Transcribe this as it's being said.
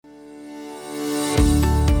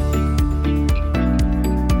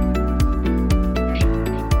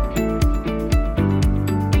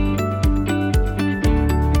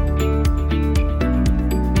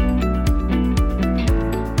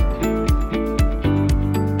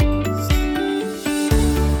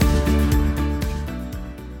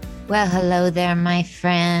Well, hello there, my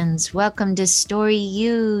friends. Welcome to Story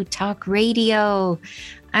U Talk Radio.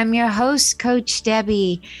 I'm your host, Coach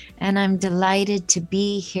Debbie, and I'm delighted to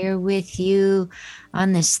be here with you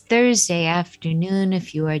on this Thursday afternoon.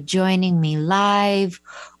 If you are joining me live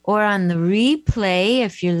or on the replay,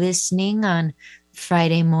 if you're listening on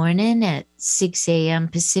Friday morning at 6 a.m.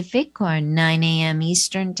 Pacific or 9 a.m.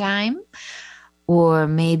 Eastern Time. Or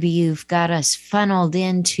maybe you've got us funneled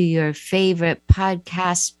into your favorite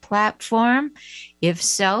podcast platform. If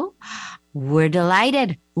so, we're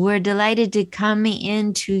delighted. We're delighted to come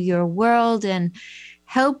into your world and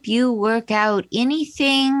help you work out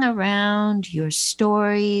anything around your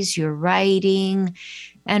stories, your writing,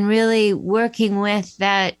 and really working with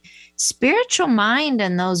that spiritual mind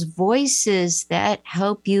and those voices that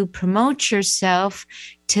help you promote yourself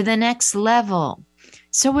to the next level.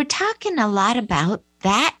 So we're talking a lot about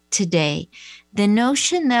that today, the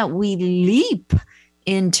notion that we leap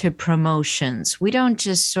into promotions. We don't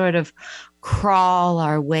just sort of crawl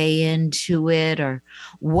our way into it or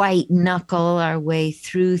white knuckle our way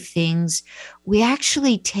through things. We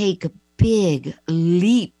actually take big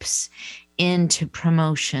leaps into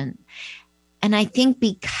promotion. And I think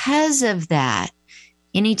because of that,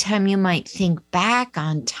 anytime you might think back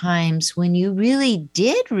on times when you really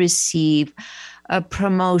did receive a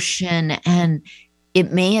promotion and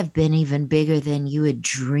it may have been even bigger than you had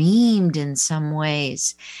dreamed in some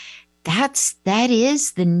ways. That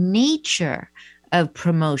is the nature of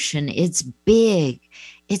promotion. It's big.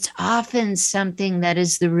 It's often something that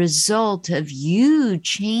is the result of you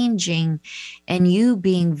changing and you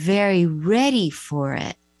being very ready for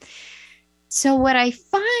it. So what I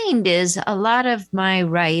find is a lot of my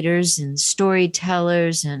writers and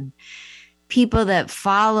storytellers and people that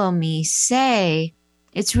follow me say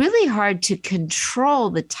it's really hard to control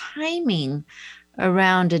the timing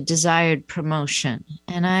around a desired promotion.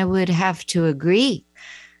 And I would have to agree.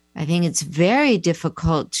 I think it's very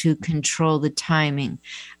difficult to control the timing.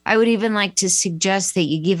 I would even like to suggest that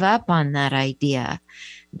you give up on that idea,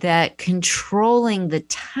 that controlling the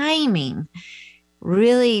timing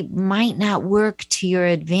really might not work to your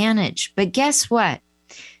advantage. But guess what?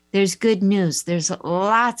 There's good news. There's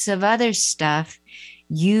lots of other stuff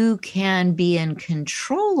you can be in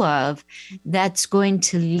control of that's going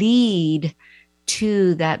to lead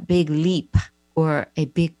to that big leap or a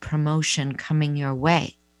big promotion coming your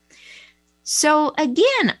way. So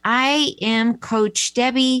again, I am Coach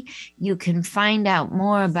Debbie. You can find out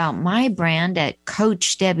more about my brand at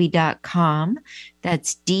CoachDebbie.com.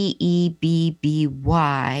 That's DEBBY,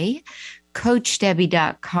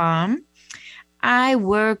 CoachDebbie.com. I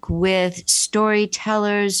work with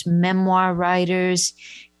storytellers, memoir writers,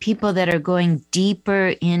 people that are going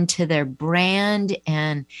deeper into their brand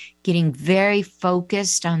and getting very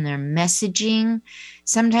focused on their messaging.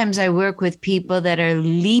 Sometimes I work with people that are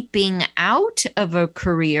leaping out of a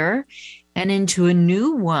career and into a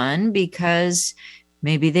new one because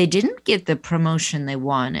maybe they didn't get the promotion they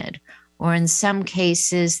wanted. Or in some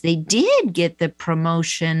cases, they did get the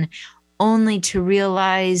promotion only to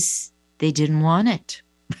realize they didn't want it.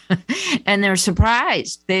 And they're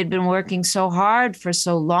surprised. They'd been working so hard for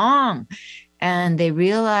so long. And they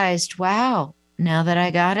realized, wow, now that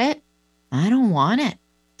I got it, I don't want it.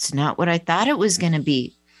 It's not what I thought it was going to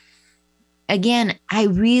be. Again, I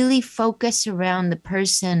really focus around the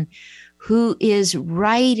person who is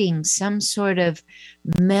writing some sort of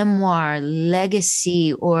memoir,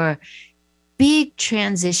 legacy, or big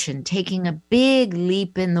transition, taking a big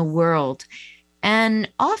leap in the world. And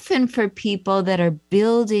often for people that are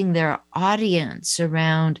building their audience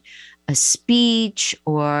around a speech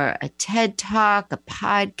or a TED Talk, a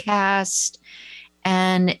podcast,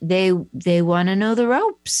 and they want to know the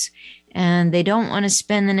ropes and they don't want to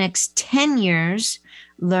spend the next 10 years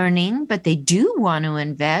learning, but they do want to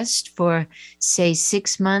invest for, say,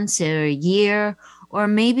 6 months or a year, or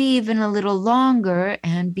maybe even a little longer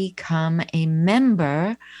and become a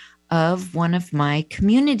member of one of my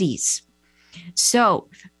communities. So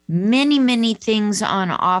many, many things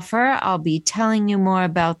on offer. I'll be telling you more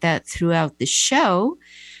about that throughout the show.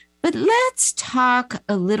 But let's talk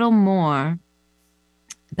a little more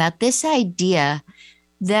about this idea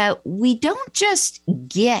that we don't just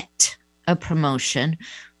get a promotion.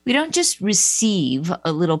 We don't just receive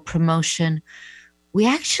a little promotion. We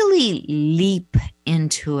actually leap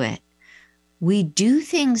into it. We do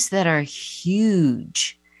things that are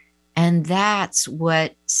huge. And that's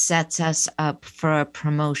what sets us up for a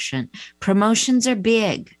promotion. Promotions are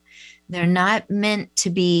big. They're not meant to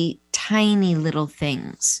be tiny little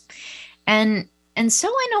things. And so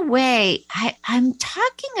in a way, I'm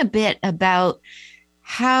talking a bit about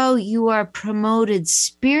how you are promoted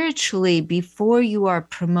spiritually before you are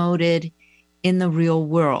promoted in the real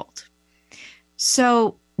world.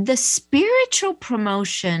 So the spiritual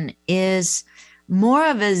promotion is more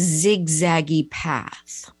of a zigzaggy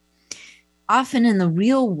path. Often in the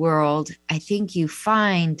real world, I think you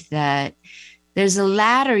find that there's a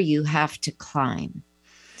ladder you have to climb.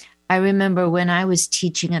 I remember when I was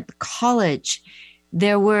teaching at the college,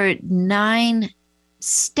 there were 9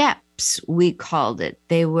 steps, we called it.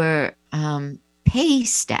 They were pay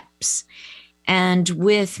steps. And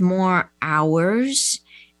with more hours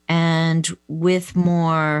and with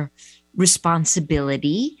more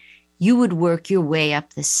responsibility, you would work your way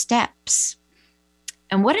up the steps.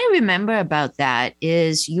 And what I remember about that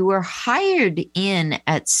is you were hired in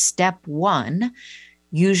at step 1,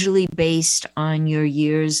 usually based on your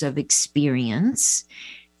years of experience.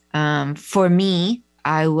 For me,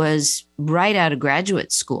 I was right out of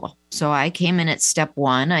graduate school. So I came in at step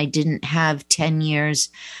 1. I didn't have 10 years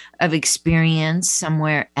of experience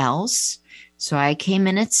somewhere else. So I came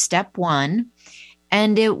in at step 1,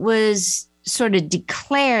 and it was sort of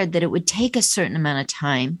declared that it would take a certain amount of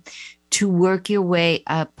time to work your way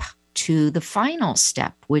up to the final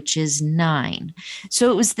step, which is 9. So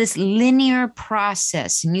it was this linear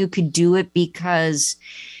process, and you could do it because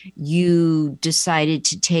you decided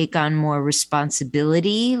to take on more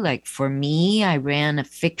responsibility. Like for me, I ran a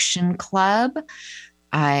fiction club.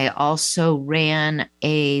 I also ran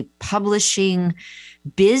a publishing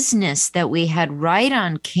business that we had right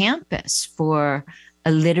on campus for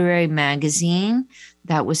a literary magazine.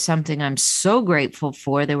 That was something I'm so grateful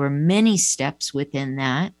for. There were many steps within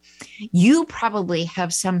that. You probably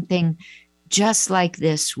have something just like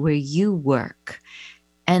this where you work.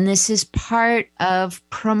 And this is part of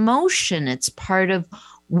promotion. It's part of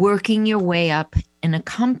working your way up in a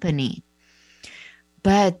company.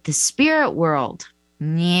 But the spirit world,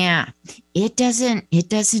 yeah, it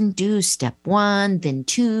doesn't do step 1, then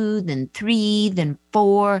 2, then 3, then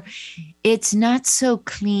 4. It's not so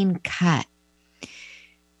clean cut.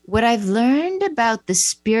 What I've learned about the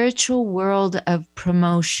spiritual world of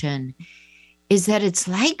promotion is that it's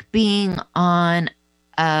like being on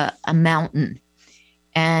a mountain,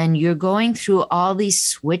 and you're going through all these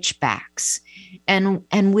switchbacks. And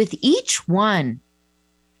with each one,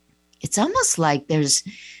 it's almost like there's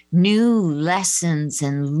new lessons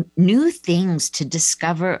and new things to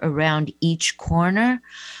discover around each corner.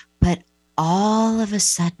 But all of a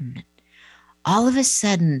sudden,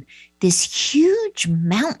 this huge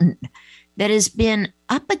mountain that has been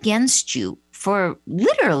up against you for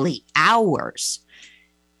literally hours,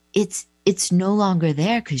 it's no longer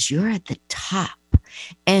there because you're at the top,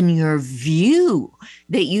 and your view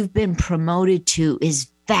that you've been promoted to is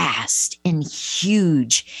vast and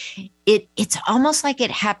huge. It's almost like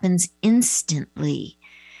it happens instantly,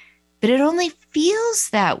 but it only feels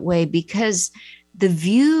that way because the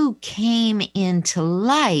view came into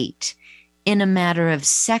light in a matter of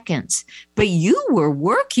seconds, but you were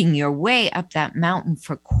working your way up that mountain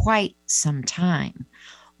for quite some time.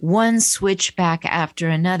 One switchback after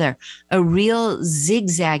another, a real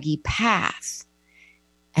zigzaggy path.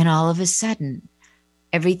 And all of a sudden,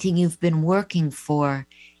 everything you've been working for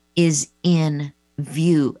is in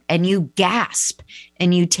view, and you gasp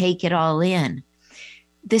and you take it all in.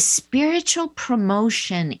 The spiritual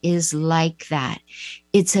promotion is like that.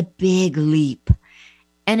 It's a big leap,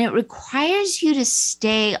 and it requires you to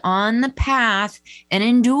stay on the path and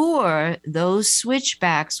endure those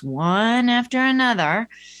switchbacks one after another,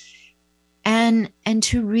 and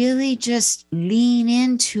to really just lean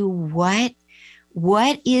into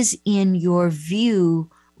what is in your view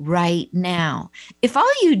right now. If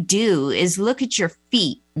all you do is look at your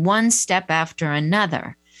feet one step after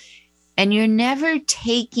another, and you're never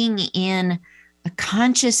taking in a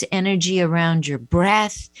conscious energy around your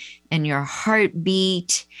breath and your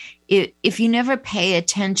heartbeat, if you never pay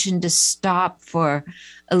attention to stop for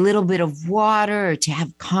a little bit of water or to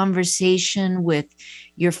have conversation with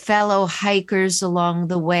your fellow hikers along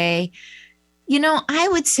the way, I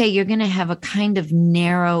would say you're going to have a kind of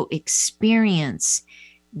narrow experience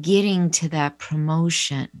getting to that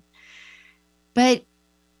promotion. But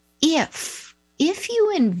if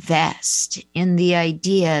you invest in the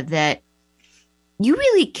idea that you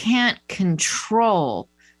really can't control,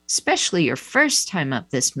 especially your first time up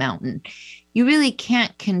this mountain, you really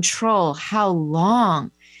can't control how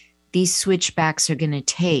long these switchbacks are going to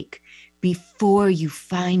take before you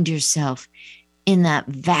find yourself in that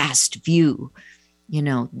vast view,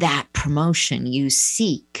 that promotion you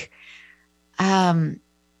seek.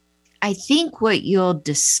 I think what you'll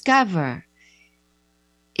discover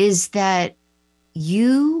is that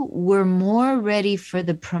you were more ready for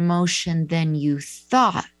the promotion than you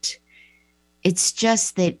thought. It's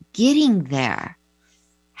just that getting there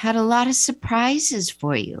had a lot of surprises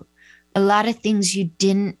for you, a lot of things you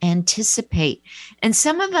didn't anticipate. And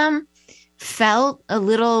some of them felt a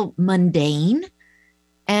little mundane,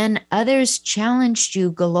 and others challenged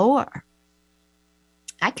you galore.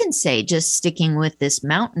 I can say, just sticking with this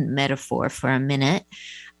mountain metaphor for a minute,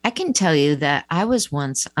 I can tell you that I was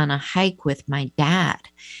once on a hike with my dad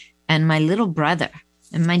and my little brother.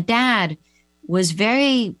 And my dad was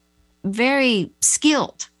very, very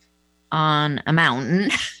skilled on a mountain.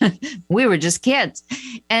 We were just kids.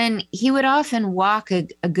 And he would often walk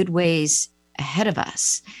a good ways ahead of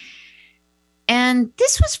us. And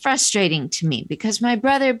this was frustrating to me because my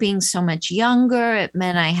brother being so much younger, it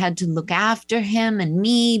meant I had to look after him, and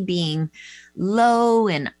me being low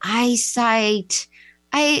in eyesight.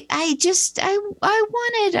 I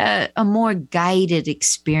wanted a more guided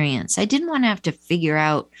experience. I didn't want to have to figure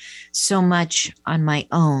out so much on my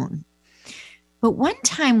own. But one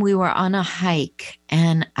time we were on a hike,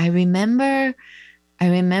 and I remember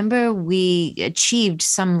we achieved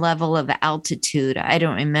some level of altitude. I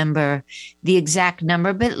don't remember the exact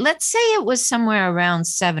number, but let's say it was somewhere around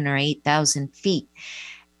 7,000 or 8,000 feet.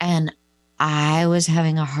 And I was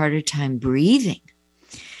having a harder time breathing.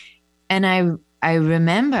 And I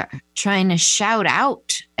remember trying to shout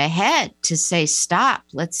out ahead to say, stop,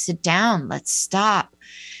 let's sit down, let's stop.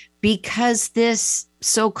 Because this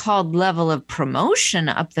so-called level of promotion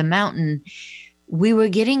up the mountain, we were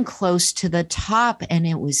getting close to the top, and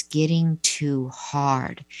it was getting too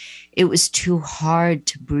hard. It was too hard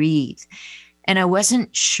to breathe. And I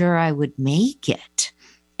wasn't sure I would make it.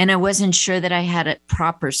 And I wasn't sure that I had a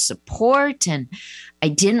proper support. And I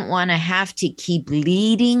didn't want to have to keep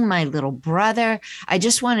leading my little brother. I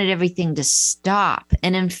just wanted everything to stop.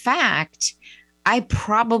 And in fact, I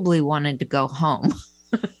probably wanted to go home.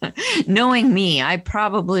 Knowing me, I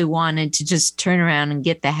probably wanted to just turn around and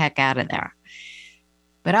get the heck out of there.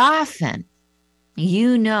 But often,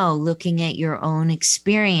 looking at your own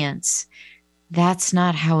experience, that's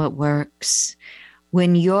not how it works.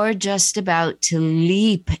 When you're just about to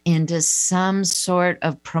leap into some sort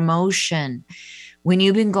of promotion, when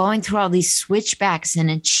you've been going through all these switchbacks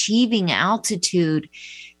and achieving altitude,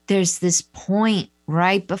 there's this point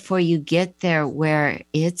right before you get there where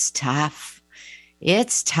it's tough.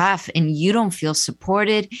 It's tough, and you don't feel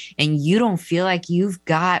supported, and you don't feel like you've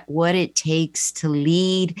got what it takes to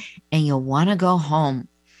lead, and you'll want to go home.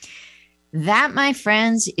 That, my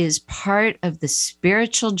friends, is part of the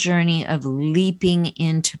spiritual journey of leaping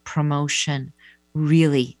into promotion.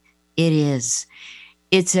 Really, it is.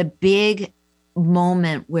 It's a big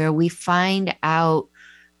moment where we find out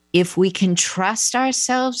if we can trust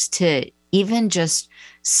ourselves to even just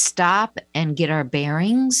stop and get our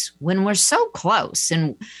bearings when we're so close.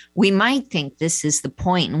 And we might think this is the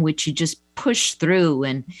point in which you just push through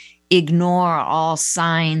and ignore all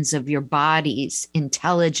signs of your body's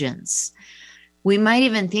intelligence. We might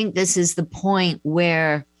even think this is the point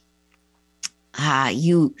where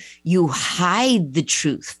you hide the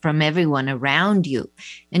truth from everyone around you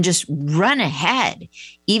and just run ahead,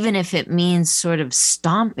 even if it means sort of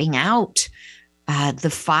stomping out the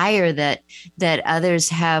fire that others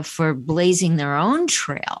have for blazing their own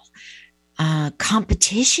trail.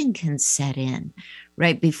 Competition can set in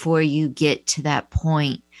right before you get to that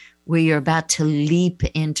point where you're about to leap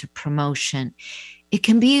into promotion. It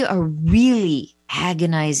can be a really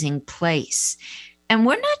agonizing place. And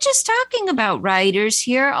we're not just talking about writers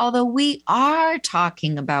here, although we are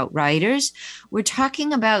talking about writers. We're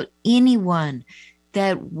talking about anyone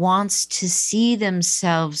that wants to see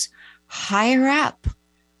themselves higher up,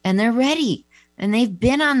 and they're ready, and they've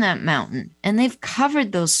been on that mountain, and they've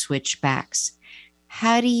covered those switchbacks.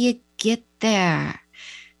 How do you get there?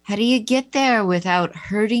 How do you get there without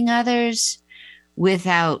hurting others,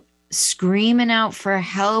 without screaming out for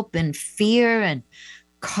help and fear and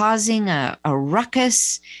causing a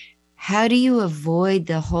ruckus? How do you avoid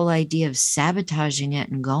the whole idea of sabotaging it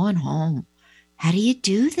and going home? How do you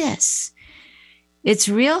do this? It's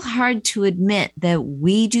real hard to admit that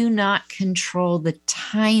we do not control the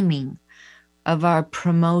timing of our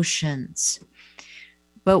promotions.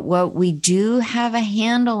 But what we do have a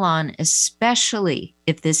handle on, especially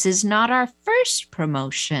if this is not our first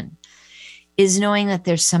promotion, is knowing that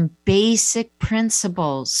there's some basic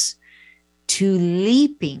principles to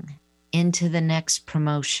leaping into the next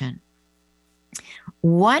promotion.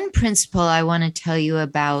 One principle I want to tell you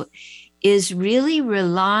about is really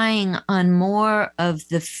relying on more of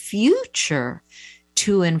the future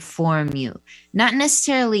to inform you. Not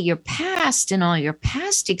necessarily your past and all your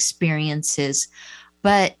past experiences,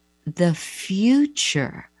 but the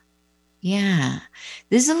future. Yeah.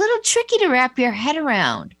 This is a little tricky to wrap your head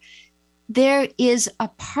around. There is a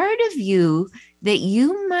part of you that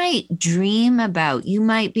you might dream about. You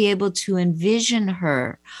might be able to envision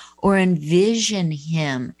her or envision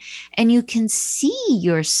him, and you can see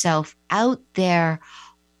yourself out there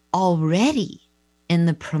already in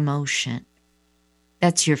the promotion.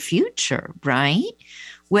 That's your future, right?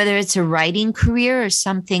 Whether it's a writing career or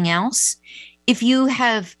something else, if you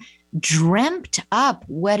have dreamt up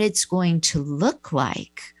what it's going to look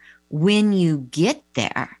like when you get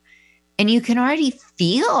there, and you can already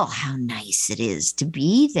feel how nice it is to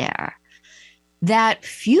be there, that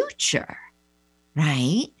future,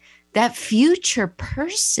 right? That future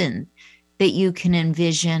person that you can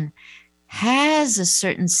envision has a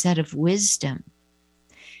certain set of wisdom.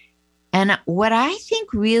 And what I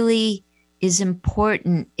think really is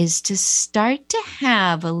important is to start to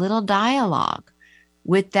have a little dialogue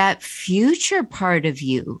with that future part of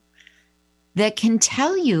you that can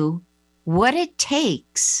tell you what it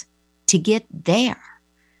takes to get there.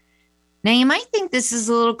 Now, you might think this is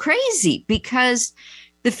a little crazy because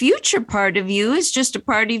the future part of you is just a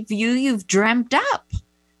part of you you've dreamt up.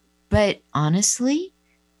 But honestly,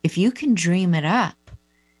 if you can dream it up,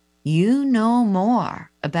 you know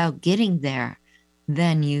more about getting there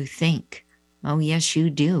than you think. Oh, yes, you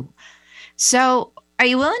do. So are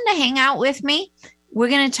you willing to hang out with me? We're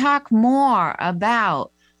going to talk more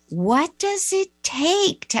about what does it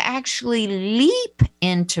take to actually leap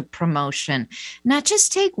into promotion? Not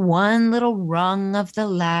just take one little rung of the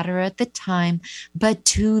ladder at the time, but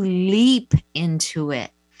to leap into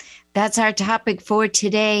it. That's our topic for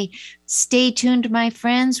today. Stay tuned, my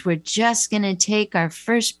friends. We're just going to take our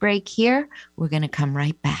first break here. We're going to come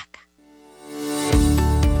right back.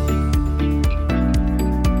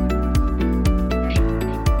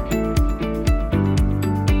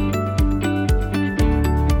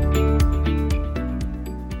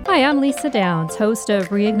 Hi, I'm Lisa Downs, host of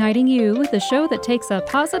Reigniting You, the show that takes a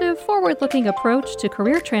positive, forward-looking approach to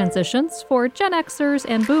career transitions for Gen Xers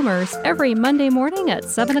and Boomers every Monday morning at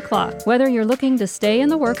 7 o'clock. Whether you're looking to stay in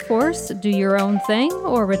the workforce, do your own thing,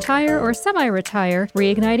 or retire or semi-retire,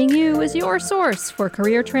 Reigniting You is your source for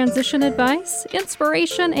career transition advice,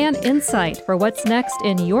 inspiration, and insight for what's next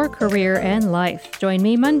in your career and life. Join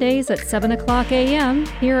me Mondays at 7 o'clock a.m.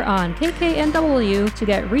 here on KKNW to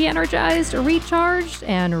get re-energized, recharged,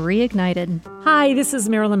 and reignited. Hi, this is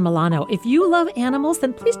Marilyn Milano. If you love animals,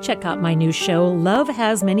 then please check out my new show, Love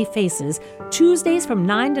Has Many Faces, Tuesdays from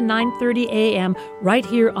 9 to 9:30 a.m. right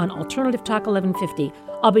here on Alternative Talk 1150.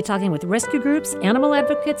 I'll be talking with rescue groups, animal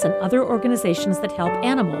advocates, and other organizations that help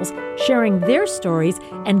animals, sharing their stories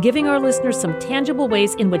and giving our listeners some tangible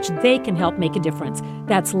ways in which they can help make a difference.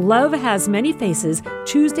 That's Love Has Many Faces,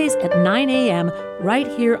 Tuesdays at 9 a.m. right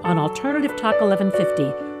here on Alternative Talk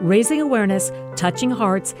 1150. Raising awareness, touching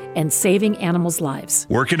hearts, and saving animals' lives.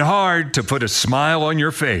 Working hard to put a smile on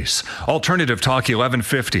your face. Alternative Talk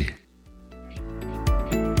 1150.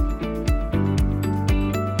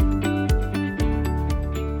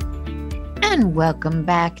 And welcome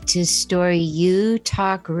back to Story U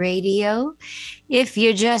Talk Radio. If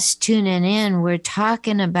you're just tuning in, we're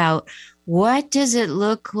talking about what does it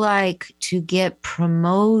look like to get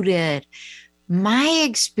promoted. My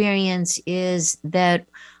experience is that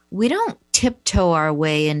we don't tiptoe our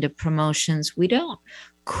way into promotions. We don't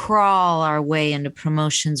crawl our way into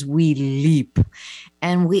promotions. We leap.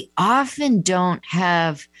 And we often don't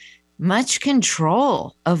have much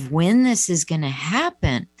control of when this is going to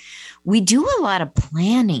happen. We do a lot of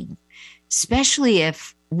planning, especially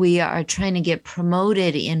if we are trying to get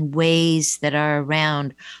promoted in ways that are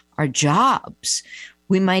around our jobs.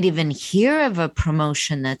 We might even hear of a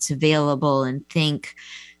promotion that's available and think,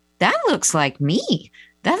 that looks like me.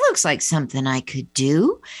 That looks like something I could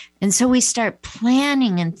do. And so we start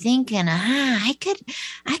planning and thinking, I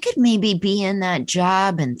could maybe be in that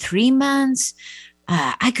job in 3 months.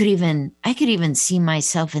 I could even see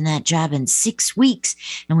myself in that job in 6 weeks.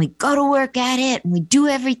 And we go to work at it and we do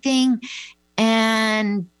everything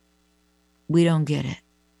and we don't get it.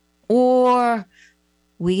 Or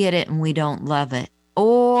we get it and we don't love it.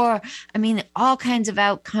 Or, all kinds of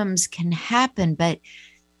outcomes can happen, but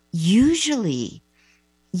usually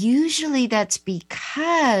that's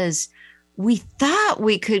because we thought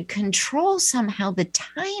we could control somehow the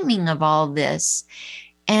timing of all this,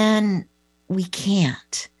 and we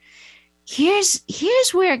can't. Here's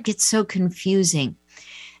where it gets so confusing.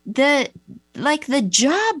 The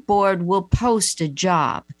job board will post a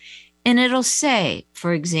job, And it'll say,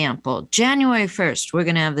 for example, January 1st, we're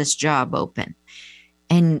going to have this job open.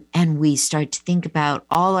 And we start to think about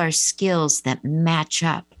all our skills that match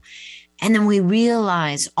up. And then we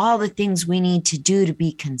realize all the things we need to do to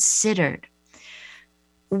be considered.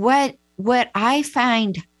 What I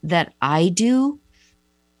find that I do,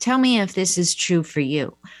 tell me if this is true for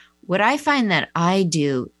you. What I find that I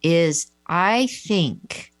do is I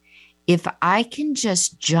think if I can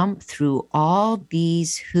just jump through all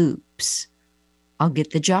these hoops, I'll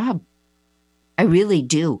get the job. I really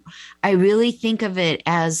do. I really think of it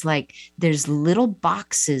as like there's little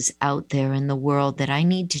boxes out there in the world that I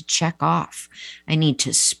need to check off. I need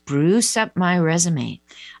to spruce up my resume.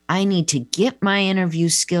 I need to get my interview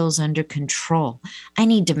skills under control. I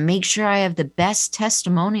need to make sure I have the best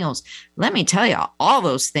testimonials. Let me tell you, all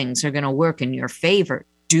those things are going to work in your favor.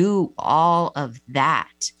 Do all of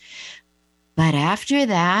that. But after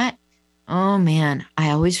that, oh man, I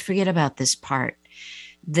always forget about this part.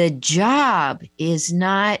 The job is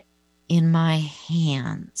not in my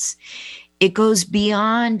hands. It goes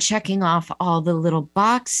beyond checking off all the little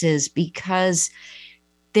boxes because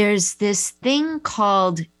there's this thing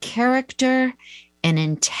called character and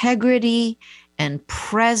integrity and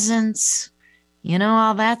presence. You know,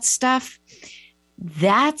 all that stuff.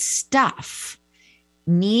 That stuff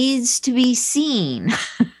needs to be seen.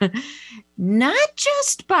 Not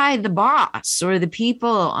just by the boss or the people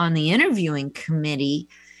on the interviewing committee,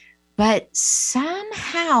 but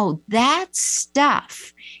somehow that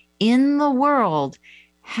stuff in the world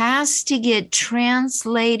has to get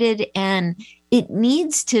translated and it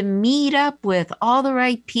needs to meet up with all the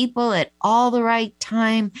right people at all the right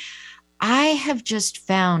time. I have just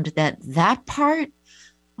found that part,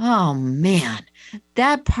 oh man,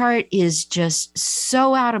 that part is just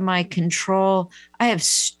so out of my control. I have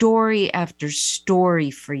story after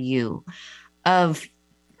story for you of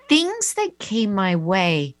things that came my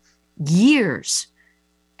way years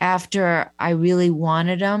after I really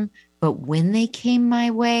wanted them. But when they came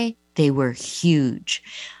my way, they were huge.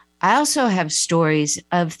 I also have stories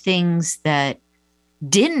of things that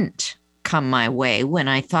didn't come my way when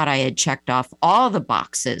I thought I had checked off all the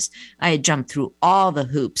boxes. I had jumped through all the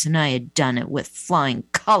hoops and I had done it with flying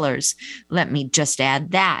colors. Let me just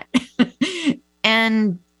add that.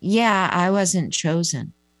 And yeah, I wasn't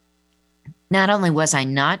chosen. Not only was I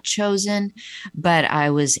not chosen, but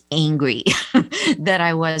I was angry that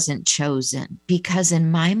I wasn't chosen because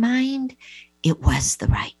in my mind, it was the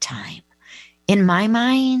right time. In my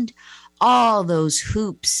mind, all those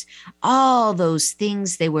hoops, all those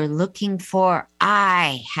things they were looking for,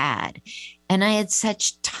 I had. And I had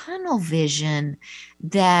such tunnel vision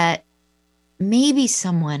that maybe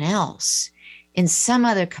someone else in some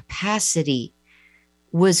other capacity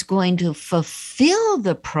was going to fulfill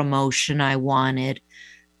the promotion I wanted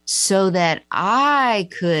so that I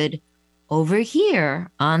could, over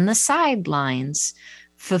here on the sidelines,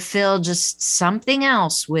 fulfill just something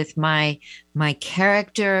else with my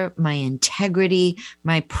character, my integrity,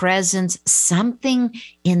 my presence, something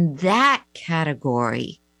in that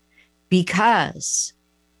category, because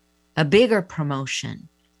a bigger promotion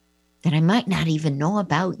that I might not even know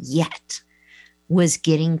about yet was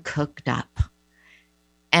getting cooked up.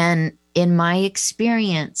 And in my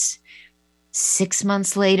experience, 6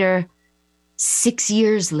 months later, 6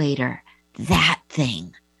 years later, that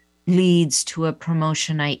thing leads to a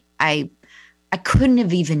promotion I couldn't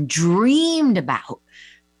have even dreamed about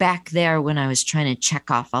back there when I was trying to check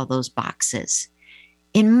off all those boxes.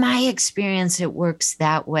 In my experience, it works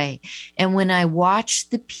that way. And when I watch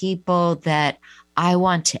the people that I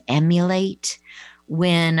want to emulate,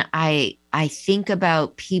 when I think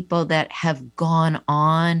about people that have gone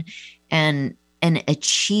on and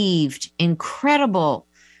achieved incredible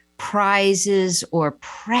prizes or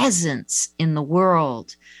presence in the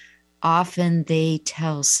world, often they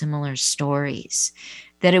tell similar stories,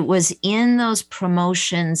 that it was in those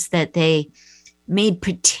promotions that they made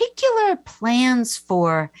particular plans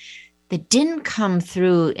for that didn't come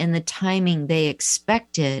through in the timing they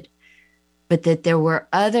expected, but that there were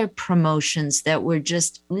other promotions that were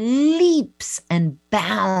just leaps and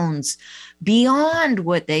bounds beyond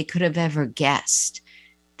what they could have ever guessed,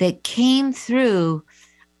 that came through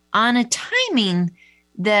on a timing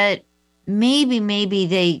that maybe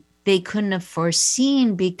they couldn't have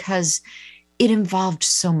foreseen because it involved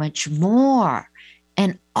so much more.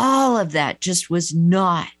 And all of that just was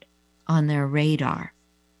not on their radar.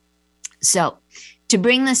 So to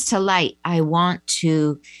bring this to light, I want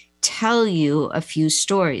to tell you a few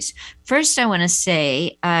stories. First, I want to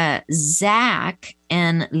say Zach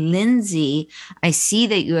And Lindsay, I see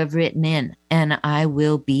that you have written in, and I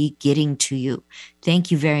will be getting to you. Thank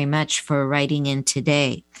you very much for writing in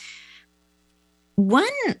today. One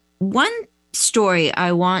story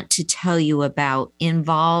I want to tell you about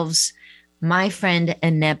involves my friend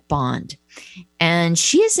Annette Bond, and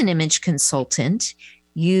she is an image consultant.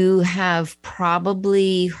 You have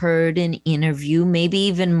probably heard an interview, maybe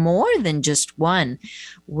even more than just one,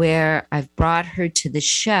 where I've brought her to the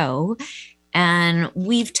show, and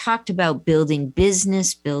we've talked about building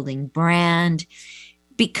business, building brand.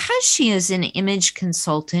 Because she is an image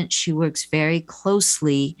consultant, she works very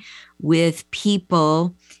closely with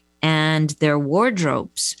people and their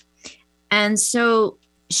wardrobes. And so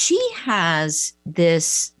she has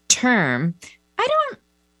this term. I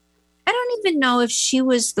don't even know if she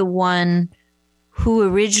was the one who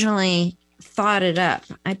originally thought it up.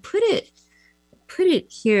 I put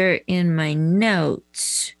it here in my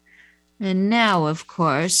notes. And now, of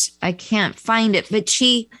course, I can't find it, but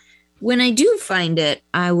when I do find it,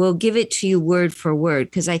 I will give it to you word for word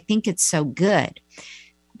because I think it's so good.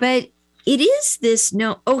 But it is this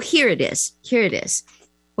here it is. Here it is.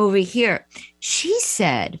 Over here. She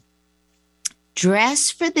said,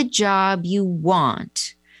 dress for the job you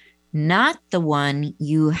want, not the one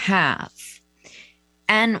you have.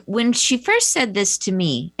 And when she first said this to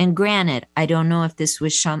me, and granted, I don't know if this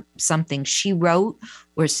was something she wrote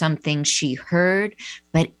or something she heard,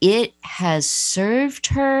 but it has served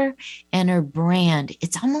her and her brand.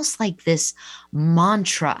 It's almost like this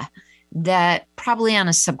mantra that probably on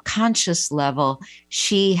a subconscious level,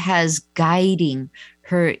 she has guiding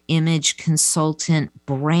her image consultant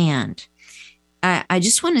brand. I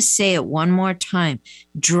just want to say it one more time.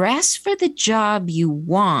 Dress for the job you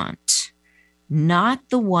want, not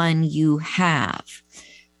the one you have.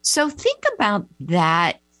 So think about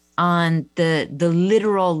that on the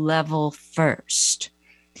literal level first.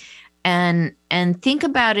 And think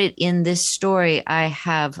about it in this story I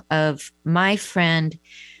have of my friend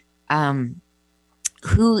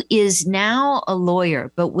who is now a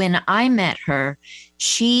lawyer. But when I met her,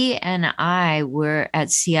 she and I were at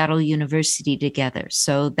Seattle University together.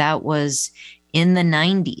 So that was in the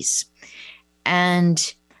 90s.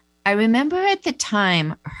 And I remember at the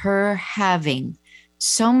time her having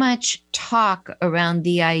so much talk around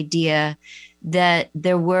the idea that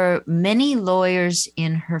there were many lawyers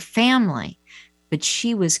in her family, but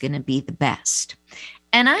she was going to be the best.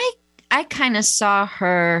 And I kind of saw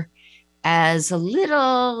her as a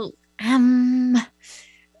little, I'm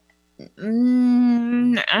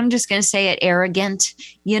just going to say it, arrogant,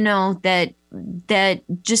 that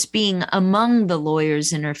just being among the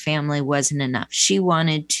lawyers in her family wasn't enough. She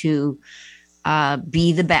wanted to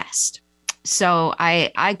be the best. So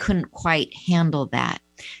I couldn't quite handle that.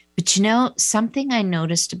 But something I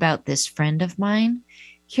noticed about this friend of mine,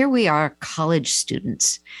 here we are, college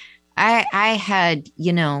students. I had,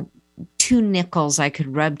 2 nickels I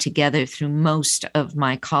could rub together through most of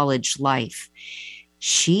my college life.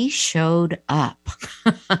 She showed up.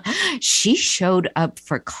 She showed up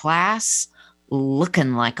for class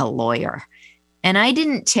looking like a lawyer. And I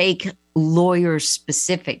didn't take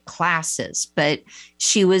lawyer-specific classes, but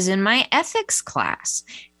she was in my ethics class,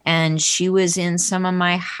 and she was in some of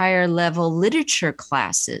my higher-level literature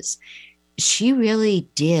classes. She really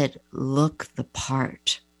did look the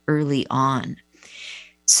part early on.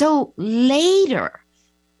 So later,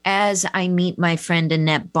 as I meet my friend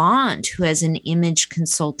Annette Bond, who has an image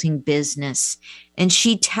consulting business, and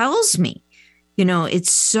she tells me,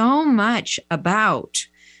 it's so much about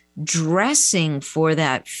dressing for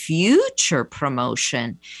that future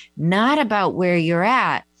promotion, not about where you're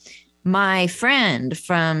at. My friend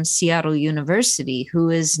from Seattle University, who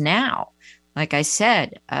is now, like I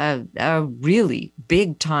said, a really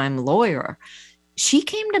big time lawyer, she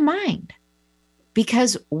came to mind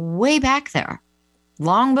because way back there,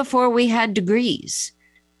 long before we had degrees,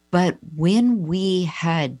 but when we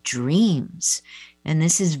had dreams, and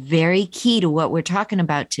this is very key to what we're talking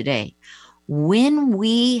about today, when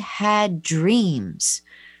we had dreams,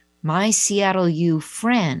 my Seattle U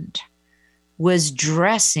friend was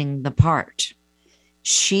dressing the part.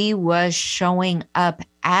 She was showing up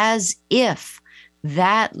as if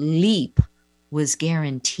that leap was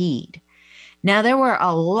guaranteed. Now, there were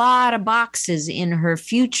a lot of boxes in her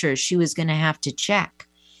future she was going to have to check.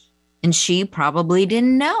 And she probably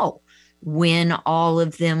didn't know when all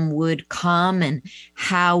of them would come and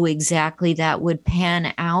how exactly that would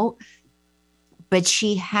pan out. But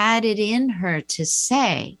she had it in her to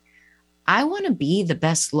say, I want to be the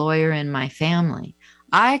best lawyer in my family.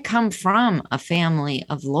 I come from a family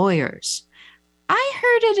of lawyers. I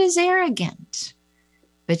heard it as arrogant.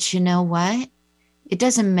 But you know what? It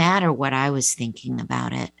doesn't matter what I was thinking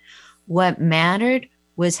about it. What mattered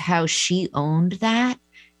was how she owned that,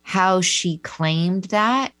 how she claimed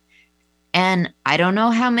that. And I don't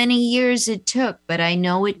know how many years it took, but I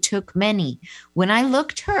know it took many. When I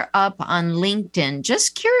looked her up on LinkedIn,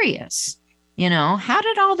 just curious, how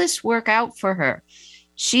did all this work out for her?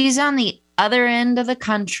 She's on the other end of the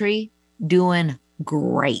country doing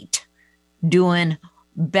great, doing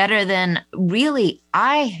better than really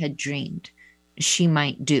I had dreamed she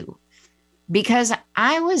might do. Because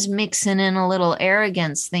I was mixing in a little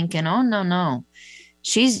arrogance thinking, oh, no,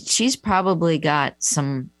 she's probably got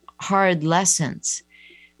some hard lessons.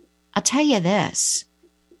 I'll tell you this,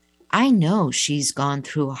 I know she's gone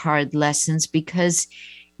through hard lessons because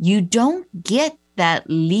you don't get that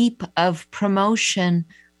leap of promotion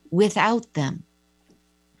without them.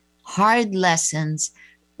 Hard lessons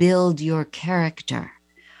build your character.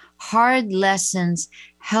 Hard lessons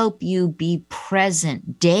help you be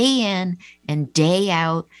present day in and day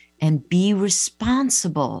out and be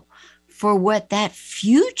responsible for what that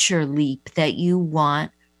future leap that you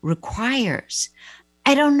want requires.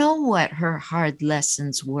 I don't know what her hard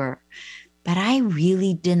lessons were, but I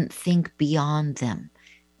really didn't think beyond them.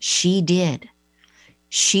 She did.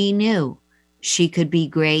 She knew she could be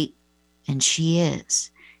great, and she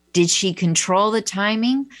is. Did she control the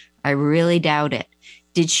timing? I really doubt it.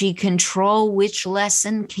 Did she control which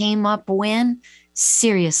lesson came up when?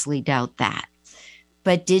 Seriously doubt that.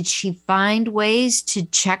 But did she find ways to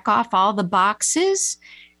check off all the boxes?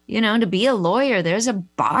 To be a lawyer, there's a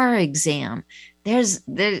bar exam. There's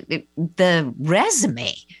the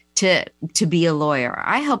resume to be a lawyer.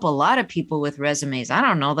 I help a lot of people with resumes. I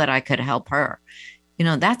don't know that I could help her.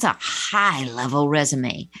 That's a high level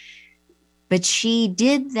resume. But she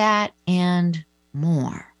did that and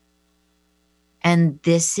more. And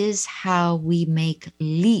this is how we make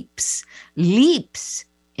leaps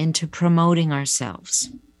into promoting ourselves.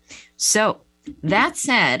 So that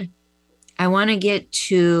said, I want to get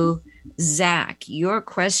to Zach. Your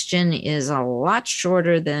question is a lot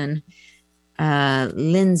shorter than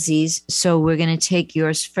Lindsay's, so we're going to take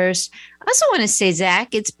yours first. I also want to say,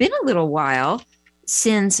 Zach, it's been a little while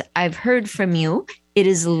since I've heard from you. It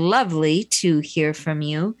is lovely to hear from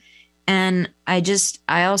you. And I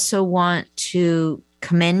also want to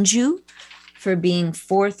commend you for being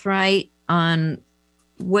forthright on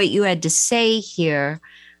what you had to say here.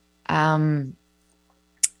 I'm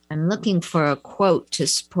looking for a quote to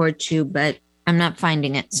support you, but I'm not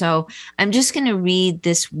finding it. So I'm just going to read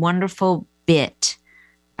this wonderful bit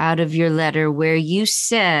out of your letter where you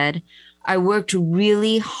said, I worked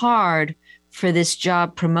really hard for this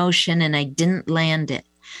job promotion and I didn't land it.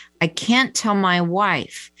 I can't tell my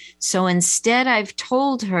wife. So instead, I've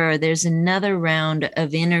told her there's another round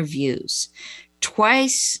of interviews.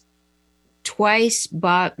 Twice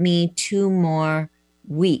bought me 2 more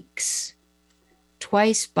weeks.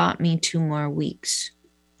 Twice bought me 2 more weeks.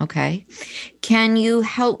 Okay. Can you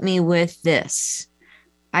help me with this?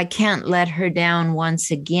 I can't let her down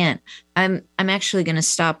once again. I'm actually going to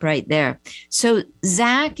stop right there. So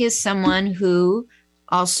Zach is someone who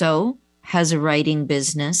also has a writing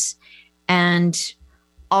business and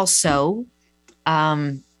also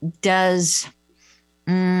does,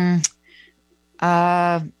 I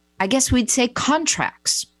guess we'd say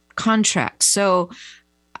contracts. So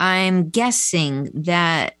I'm guessing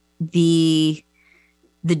that the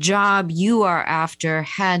job you are after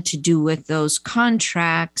had to do with those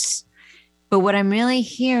contracts. But what I'm really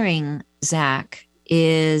hearing, Zach,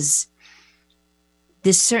 is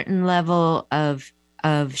this certain level of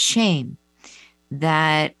shame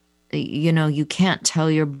that, you can't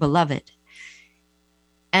tell your beloved.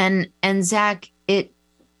 And Zach,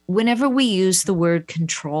 whenever we use the word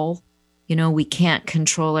control, we can't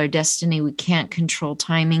control our destiny. We can't control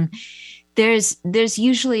timing. There's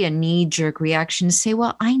usually a knee-jerk reaction to say,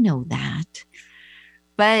 well, I know that.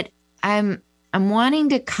 But I'm wanting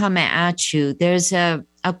to come at you. There's a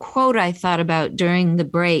quote I thought about during the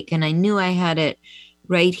break, and I knew I had it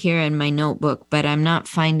right here in my notebook, but I'm not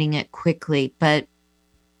finding it quickly. But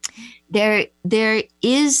there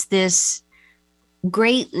is this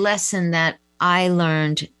great lesson that I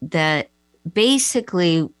learned that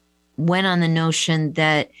basically went on the notion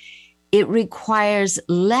that it requires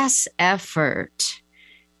less effort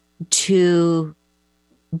to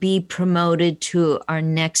be promoted to our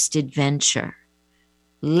next adventure.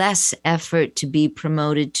 Less effort to be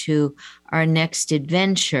promoted to our next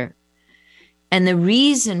adventure. And the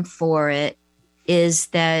reason for it is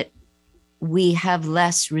that we have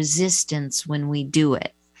less resistance when we do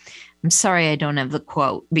it. I'm sorry I don't have the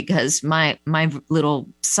quote because my little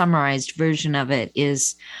summarized version of it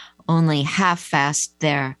is only half-fast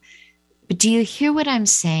there. But do you hear what I'm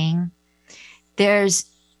saying? There's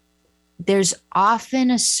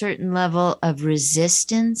often a certain level of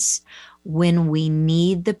resistance when we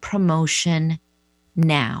need the promotion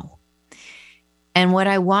now. And what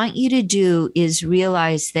I want you to do is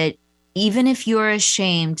realize that even if you're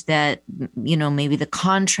ashamed that, maybe the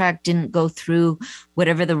contract didn't go through,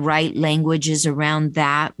 whatever the right language is around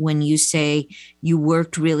that, when you say you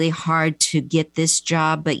worked really hard to get this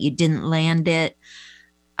job, but you didn't land it,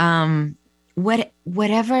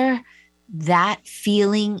 whatever that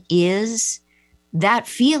feeling is, that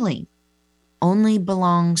feeling only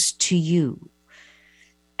belongs to you.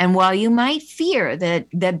 And while you might fear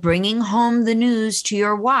that bringing home the news to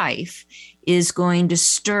your wife is going to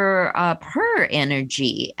stir up her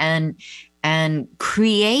energy and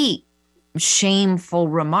create shameful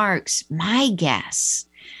remarks, my guess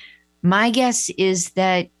is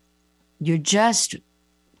that you're just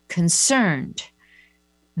concerned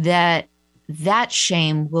that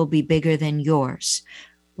shame will be bigger than yours.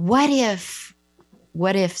 What if,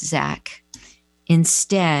 Zach,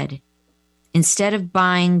 instead of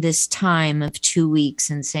buying this time of 2 weeks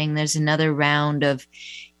and saying there's another round of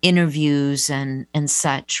interviews and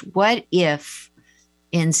such, what if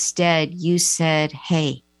instead you said,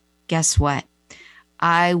 hey, guess what?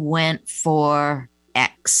 I went for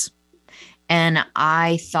X and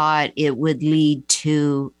I thought it would lead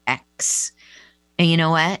to X. And you know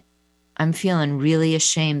what? I'm feeling really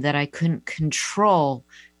ashamed that I couldn't control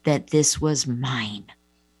that this was mine.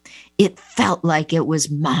 It felt like it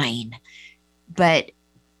was mine. But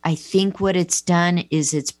I think what it's done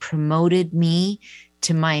is it's promoted me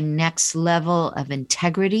to my next level of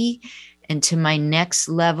integrity and to my next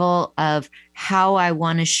level of how I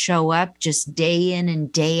want to show up just day in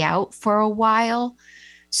and day out for a while,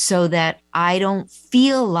 so that I don't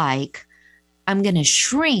feel like I'm going to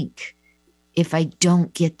shrink if I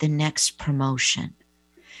don't get the next promotion.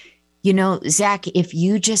 Zach, if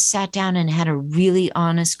you just sat down and had a really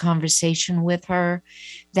honest conversation with her,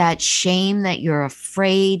 that shame that you're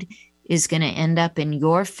afraid is going to end up in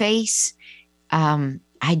your face,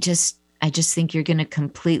 I just think you're going to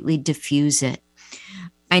completely diffuse it.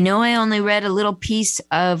 I know I only read a little piece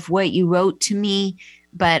of what you wrote to me,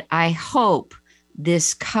 but I hope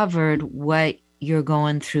this covered what you're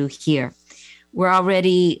going through here. We're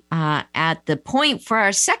already at the point for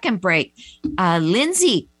our second break.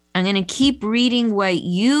 Lindsay, I'm going to keep reading what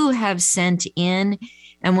you have sent in.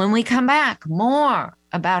 And when we come back, more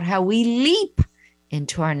about how we leap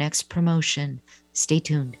into our next promotion. Stay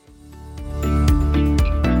tuned.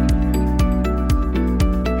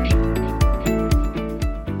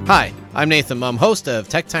 Hi, I'm Nathan Mumm, host of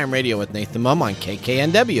Tech Time Radio with Nathan Mumm on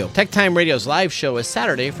KKNW. Tech Time Radio's live show is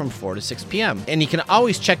Saturday from 4 to 6 p.m., and you can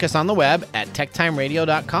always check us on the web at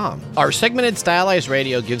techtimeradio.com. Our segmented stylized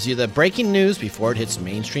radio gives you the breaking news before it hits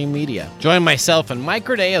mainstream media. Join myself and Mike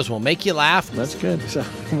Corday as we'll make you laugh. That's good. So,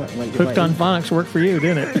 Hooked on Phonics worked for you,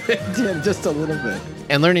 didn't it? It did, just a little bit.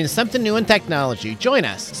 And learning something new in technology. Join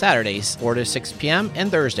us Saturdays 4 to 6 p.m.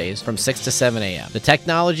 and Thursdays from 6 to 7 a.m. The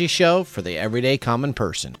technology show for the everyday common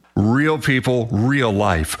person. Real people, real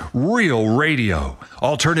life, real radio.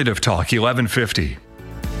 Alternative Talk 1150.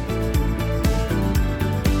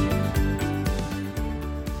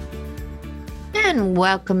 And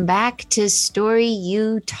welcome back to Story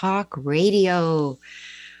U Talk Radio.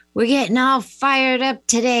 We're getting all fired up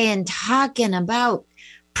today and talking about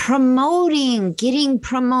getting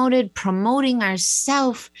promoted, promoting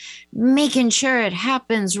ourselves, making sure it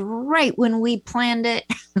happens right when we planned it.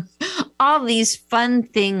 All these fun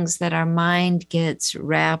things that our mind gets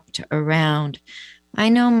wrapped around. I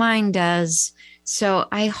know mine does. So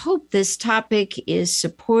I hope this topic is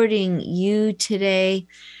supporting you today.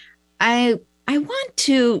 I want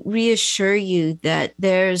to reassure you that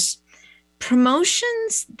there's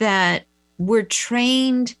promotions that were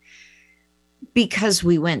trained because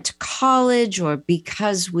we went to college or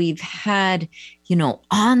because we've had,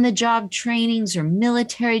 on-the-job trainings or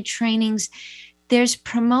military trainings. There's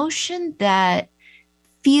promotion that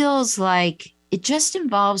feels like it just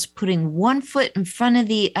involves putting one foot in front of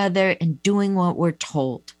the other and doing what we're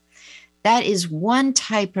told. That is one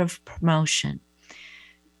type of promotion.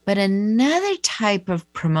 But another type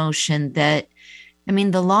of promotion that,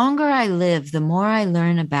 the longer I live, the more I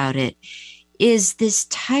learn about it, is this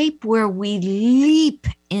type where we leap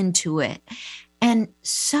into it. And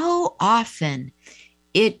so often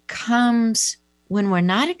it comes when we're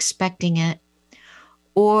not expecting it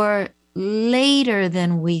or later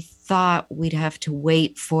than we thought we'd have to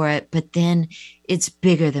wait for it, but then it's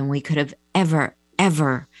bigger than we could have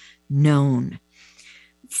ever known.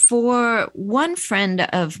 For one friend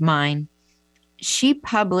of mine, she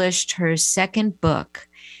published her second book.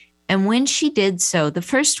 And when she did so, the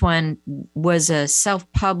first one was a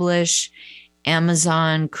self-publish,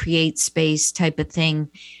 Amazon Create Space type of thing.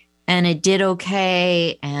 And it did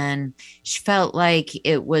okay. And she felt like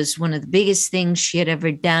it was one of the biggest things she had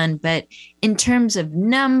ever done. But in terms of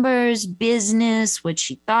numbers, business, what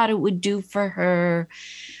she thought it would do for her,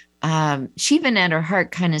 she even had her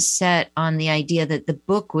heart kind of set on the idea that the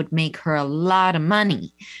book would make her a lot of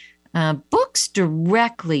money. Books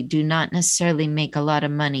directly do not necessarily make a lot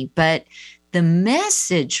of money, but the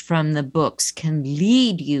message from the books can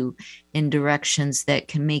lead you in directions that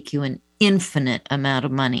can make you an infinite amount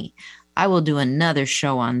of money. I will do another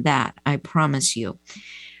show on that, I promise you.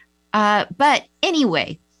 But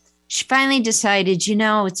anyway, she finally decided,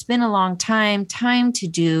 it's been a long time to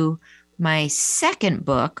do my second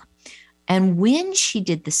book. And when she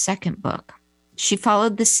did the second book, she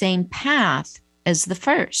followed the same path as the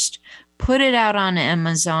first, put it out on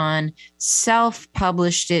Amazon,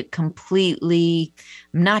 self-published it completely.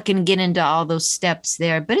 I'm not going to get into all those steps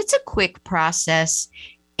there, but it's a quick process.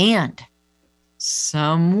 And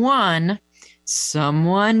someone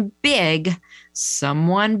big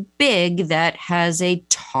that has a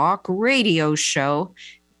talk radio show,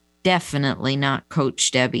 definitely not Coach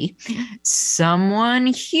Debbie, someone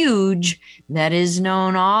huge that is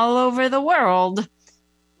known all over the world,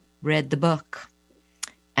 read the book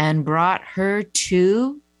and brought her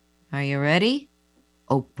to, are you ready?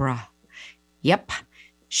 Oprah. Yep,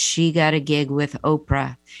 she got a gig with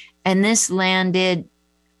Oprah. And this landed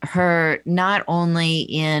her not only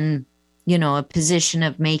in, a position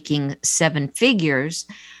of making 7 figures,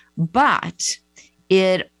 but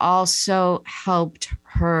it also helped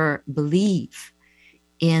her believe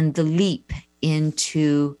in the leap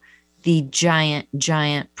into the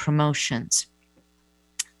giant promotions.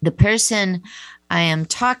 The person I am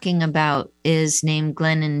talking about is named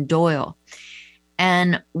Glennon Doyle.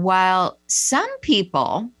 And while some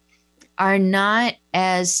people are not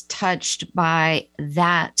as touched by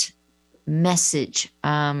that message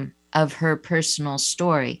of her personal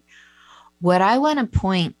story, what I want to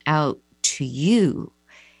point out to you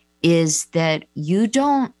is that you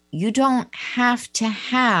don't have to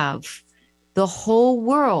have the whole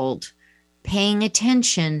world paying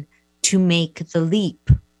attention to make the leap.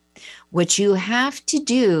 What you have to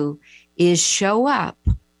do is show up.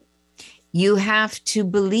 You have to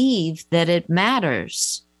believe that it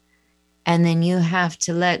matters. And then you have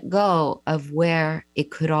to let go of where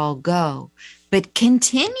it could all go. But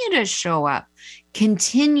continue to show up.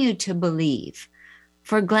 Continue to believe.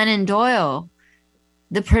 For Glennon Doyle,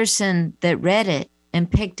 the person that read it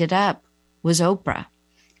and picked it up was Oprah.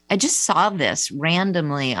 I just saw this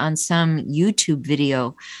randomly on some YouTube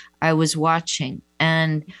video I was watching.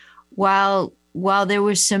 And while there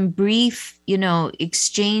were some brief,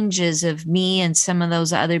 exchanges of me and some of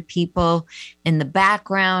those other people in the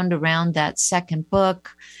background around that second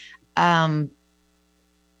book, could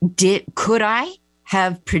I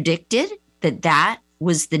have predicted that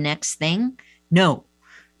was the next thing? No,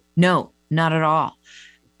 not at all.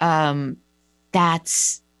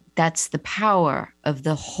 That's the power of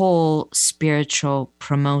the whole spiritual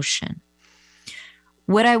promotion.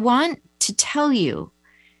 What I want to tell you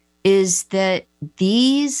is that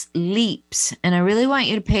these leaps, and I really want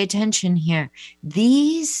you to pay attention here,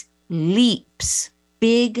 these leaps,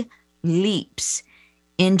 big leaps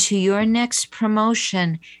into your next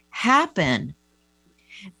promotion happen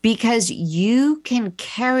because you can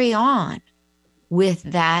carry on with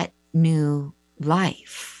that new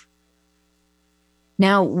life.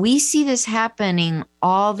 Now, we see this happening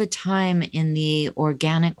all the time in the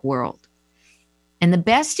organic world. And the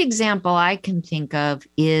best example I can think of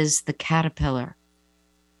is the caterpillar.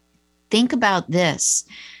 Think about this.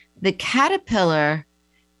 The caterpillar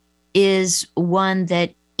is one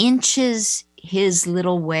that inches his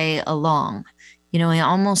little way along. He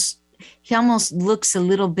almost looks a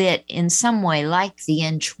little bit in some way like the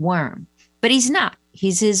inchworm, but he's not.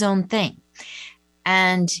 He's his own thing.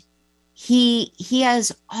 And he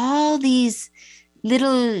has all these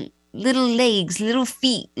little legs, little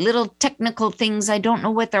feet, little technical things, I don't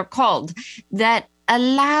know what they're called, that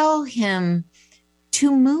allow him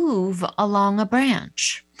to move along a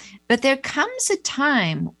branch. But there comes a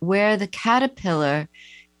time where the caterpillar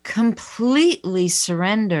completely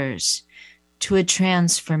surrenders to a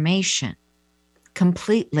transformation,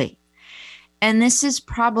 completely. And this is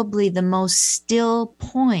probably the most still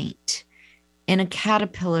point in a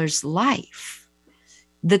caterpillar's life.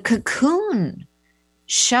 The cocoon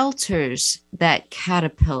shelters that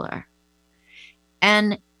caterpillar.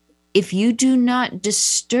 And if you do not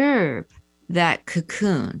disturb that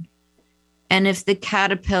cocoon, and if the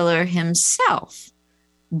caterpillar himself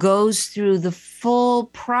goes through the full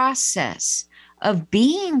process of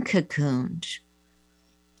being cocooned,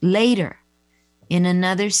 later in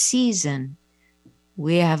another season,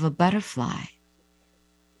 we have a butterfly.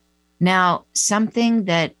 Now, something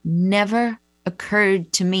that never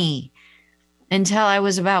occurred to me until I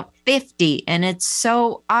was about 50, and it's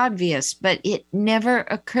so obvious, but it never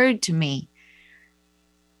occurred to me.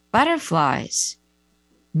 Butterflies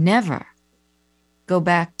never go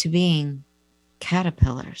back to being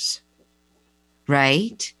caterpillars,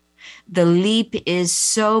 right? The leap is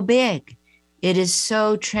so big. It is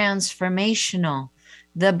so transformational.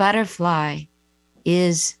 The butterfly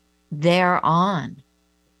is thereon,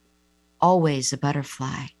 always a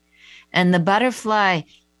butterfly. And the butterfly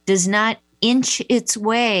does not inch its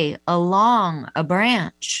way along a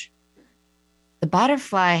branch. The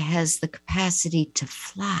butterfly has the capacity to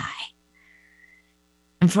fly.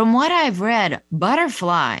 And from what I've read,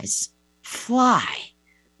 butterflies fly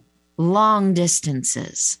long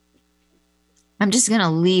distances. I'm just going to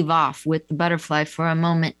leave off with the butterfly for a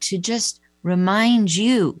moment to just remind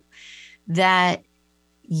you that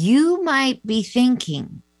you might be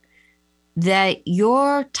thinking that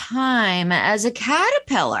your time as a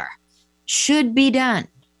caterpillar should be done.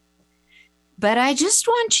 But I just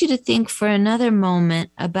want you to think for another moment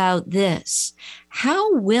about this.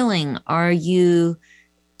 How willing are you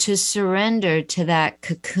to surrender to that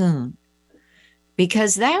cocoon?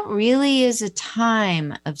 Because that really is a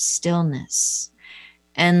time of stillness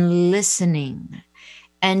and listening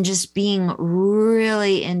and just being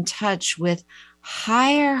really in touch with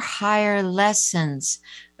higher lessons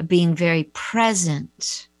of being very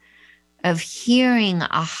present, of hearing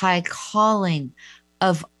a high calling,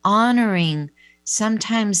 of honoring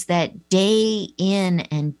sometimes that day in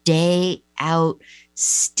and day out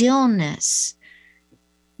stillness,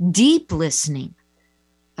 deep listening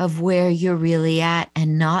of where you're really at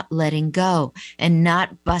and not letting go and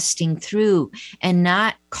not busting through and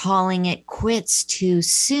not calling it quits too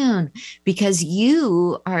soon, because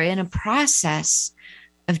you are in a process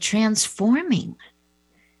of transforming.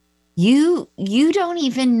 You don't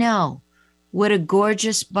even know what a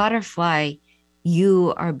gorgeous butterfly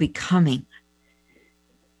you are becoming.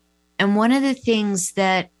 And one of the things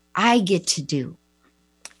that I get to do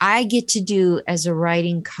as a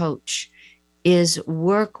writing coach is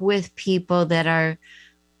work with people that are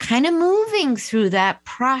kind of moving through that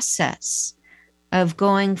process of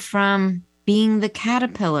going from being the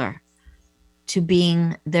caterpillar to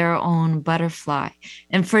being their own butterfly.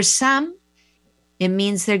 And for some, it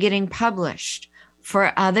means they're getting published.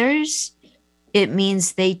 For others, it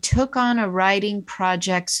means they took on a writing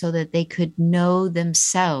project so that they could know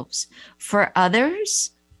themselves. For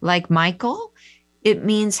others, like Michael, it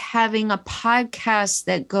means having a podcast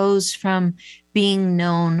that goes from being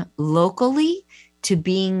known locally to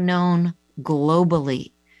being known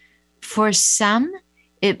globally. For some,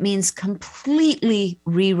 it means completely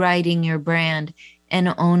rewriting your brand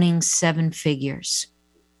and owning 7 figures.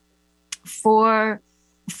 For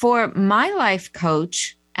my life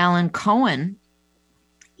coach, Alan Cohen,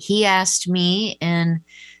 he asked me in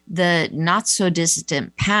the not so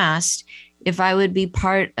distant past if I would be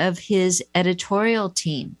part of his editorial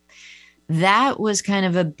team. That was kind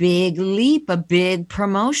of a big leap, a big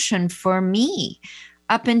promotion for me.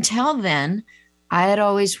 Up until then, I had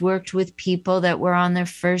always worked with people that were on their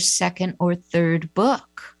first, second, or third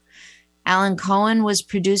book. Alan Cohen was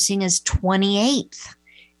producing his 28th.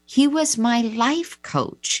 He was my life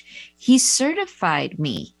coach. He certified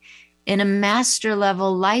me in a master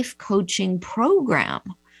level life coaching program.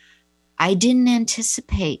 I didn't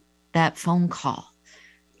anticipate that phone call.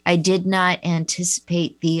 I did not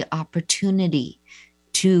anticipate the opportunity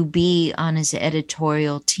to be on his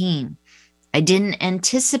editorial team. I didn't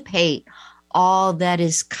anticipate all that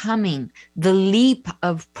is coming, the leap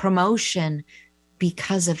of promotion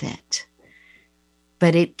because of it.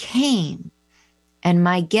 But it came. And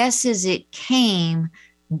my guess is it came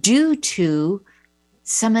due to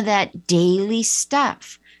some of that daily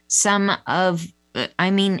stuff.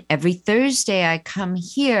 Every Thursday I come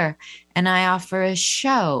here and I offer a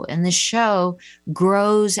show, and the show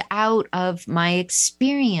grows out of my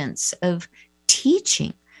experience of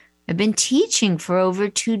teaching. I've been teaching for over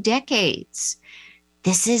 2 decades.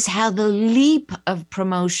 This is how the leap of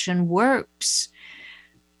promotion works.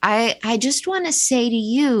 I just want to say to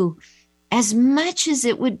you, as much as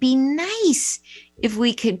it would be nice if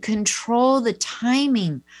we could control the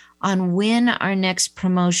timing on when our next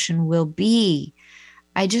promotion will be,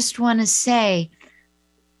 I just want to say,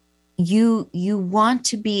 you want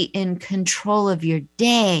to be in control of your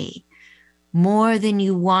day more than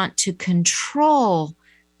you want to control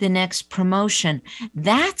the next promotion.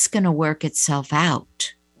 That's going to work itself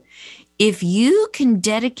out. If you can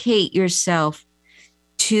dedicate yourself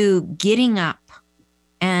to getting up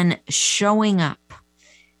and showing up,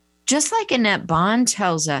 just like Annette Bond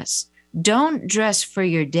tells us, don't dress for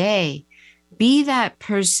your day. Be that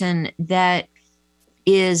person that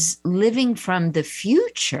is living from the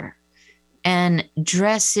future and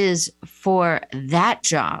dresses for that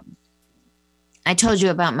job. I told you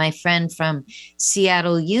about my friend from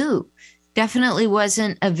Seattle U. Definitely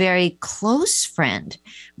wasn't a very close friend,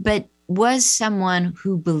 but was someone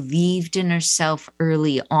who believed in herself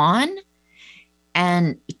early on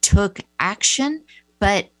and took action.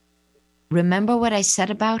 But remember what I said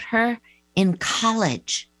about her? In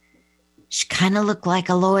college, she kind of looked like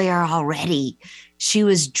a lawyer already. She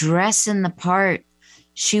was dressing the part.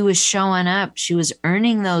 She was showing up. She was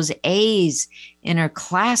earning those A's in her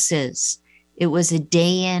classes. It was a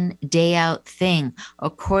day in, day out thing.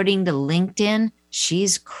 According to LinkedIn,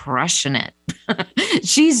 she's crushing it.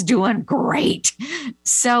 She's doing great.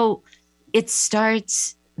 So it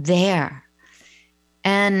starts there.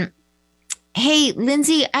 And hey,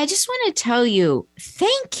 Lindsay, I just want to tell you,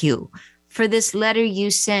 thank you for this letter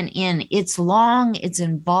you sent in. It's long, it's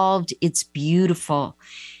involved, it's beautiful.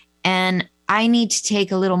 And I need to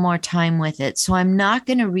take a little more time with it. So I'm not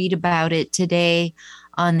going to read about it today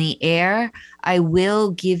on the air. I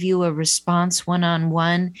will give you a response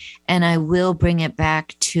one-on-one, and I will bring it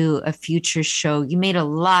back to a future show. You made a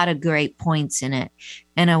lot of great points in it,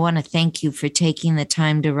 and I want to thank you for taking the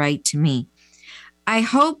time to write to me. I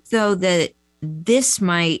hope, though, that this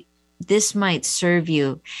might serve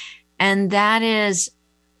you, and that is,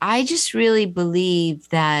 I just really believe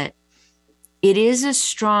that it is a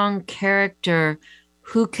strong character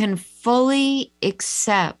who can fully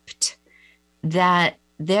accept that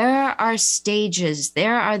there are stages,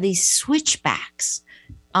 there are these switchbacks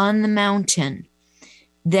on the mountain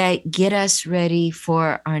that get us ready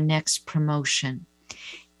for our next promotion.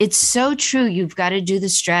 It's so true. You've got to do the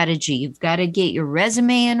strategy. You've got to get your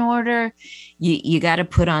resume in order. You got to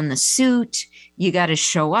put on the suit. You got to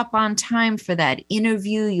show up on time for that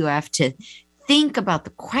interview. You have to think about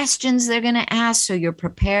the questions they're going to ask so you're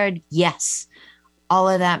prepared. Yes, all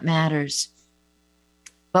of that matters.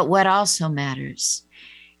 But what also matters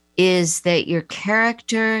is that your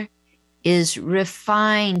character is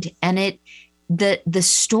refined, and the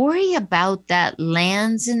story about that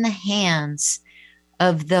lands in the hands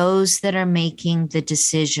of those that are making the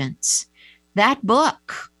decisions. That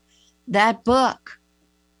book,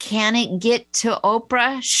 can it get to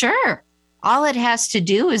Oprah? Sure. All it has to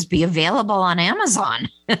do is be available on Amazon.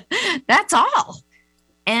 That's all.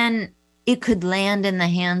 And it could land in the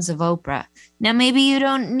hands of Oprah. Now, maybe you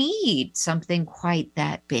don't need something quite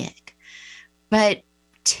that big, but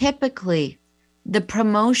typically the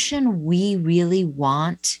promotion we really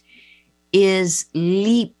want is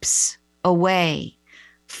leaps away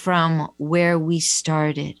from where we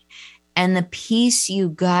started. And the piece you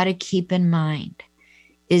got to keep in mind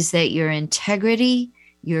is that your integrity,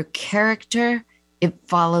 your character, it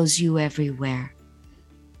follows you everywhere.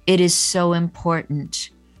 It is so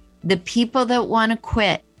important. The people that want to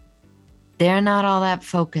quit, they're not all that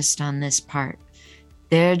focused on this part.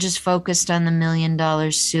 They're just focused on the $1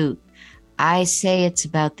 million suit. I say it's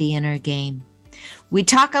about the inner game. We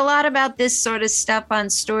talk a lot about this sort of stuff on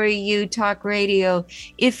Story U Talk Radio.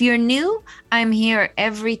 If you're new, I'm here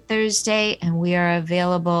every Thursday, and we are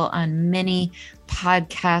available on many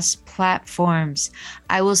podcast platforms.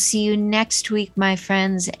 I will see you next week, my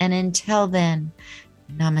friends, and until then,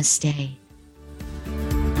 namaste.